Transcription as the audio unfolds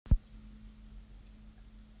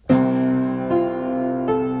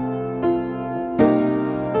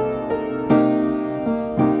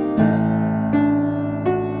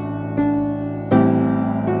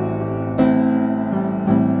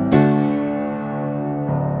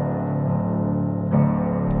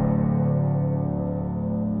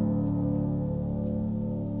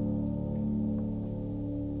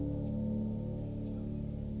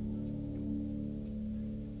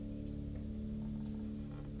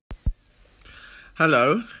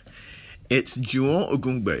Hello, it's Juwon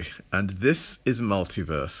Ogungbe, and this is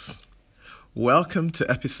Multiverse. Welcome to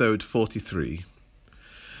episode 43.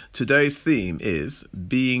 Today's theme is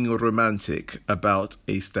being romantic about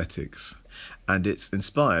aesthetics, and it's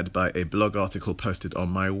inspired by a blog article posted on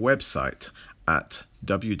my website at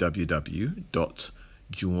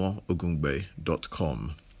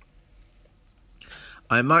www.juwonogungbe.com.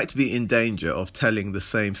 I might be in danger of telling the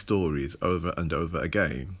same stories over and over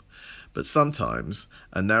again, but sometimes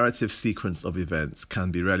a narrative sequence of events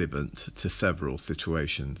can be relevant to several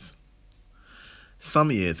situations.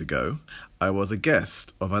 Some years ago, I was a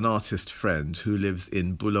guest of an artist friend who lives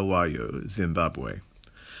in Bulawayo, Zimbabwe.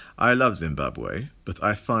 I love Zimbabwe, but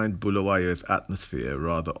I find Bulawayo's atmosphere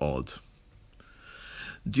rather odd.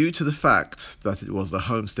 Due to the fact that it was the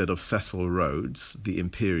homestead of Cecil Rhodes, the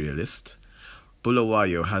imperialist,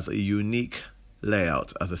 Bulawayo has a unique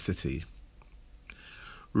layout as a city.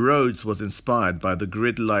 Rhodes was inspired by the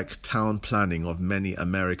grid-like town planning of many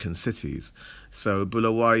American cities, so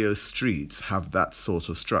Bulawayo's streets have that sort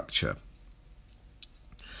of structure.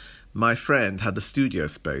 My friend had a studio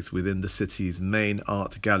space within the city's main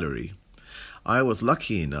art gallery. I was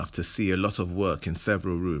lucky enough to see a lot of work in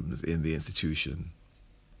several rooms in the institution.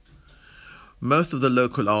 Most of the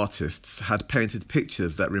local artists had painted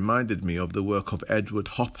pictures that reminded me of the work of Edward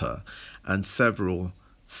Hopper and several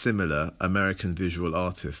similar American visual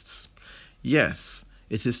artists. Yes,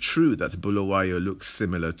 it is true that Bulawayo looks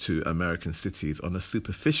similar to American cities on a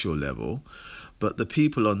superficial level, but the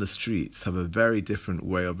people on the streets have a very different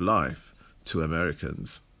way of life to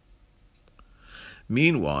Americans.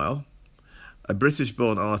 Meanwhile, a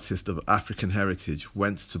British-born artist of African heritage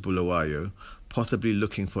went to Bulawayo, possibly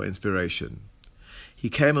looking for inspiration. He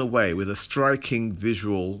came away with a striking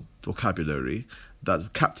visual vocabulary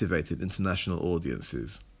that captivated international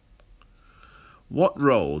audiences. What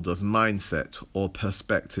role does mindset or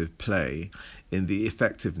perspective play in the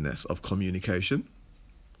effectiveness of communication?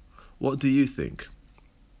 What do you think?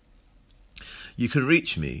 You can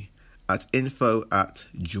reach me at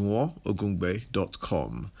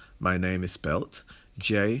info@juwonogungbe.com. My name is spelt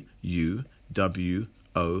JUWONOGUNGBE.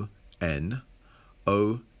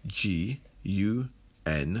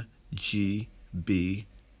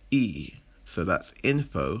 So that's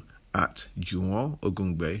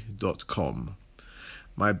info@juwonogungbe.com.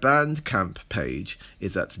 My Bandcamp page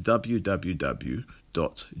is at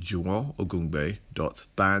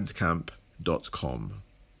www.juwonogungbe.bandcamp.com.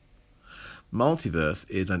 Multiverse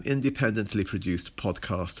is an independently produced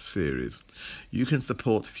podcast series. You can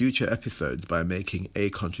support future episodes by making a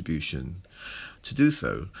contribution. To do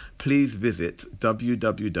so, please visit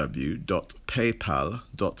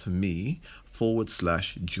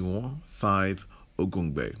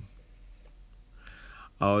www.paypal.me/Juwon5Ogungbe.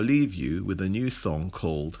 I'll leave you with a new song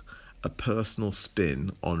called A Personal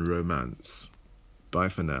Spin on Romance. Bye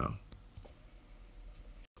for now.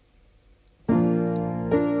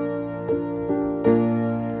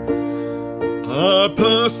 A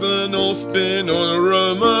personal spin on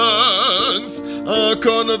romance. A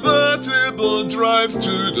convertible drives to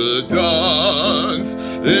the dance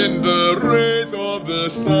in the rays of the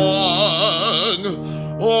sun,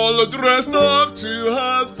 all dressed up to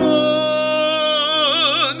have fun.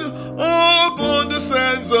 Our bond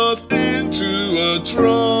sends us into a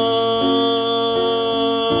trance.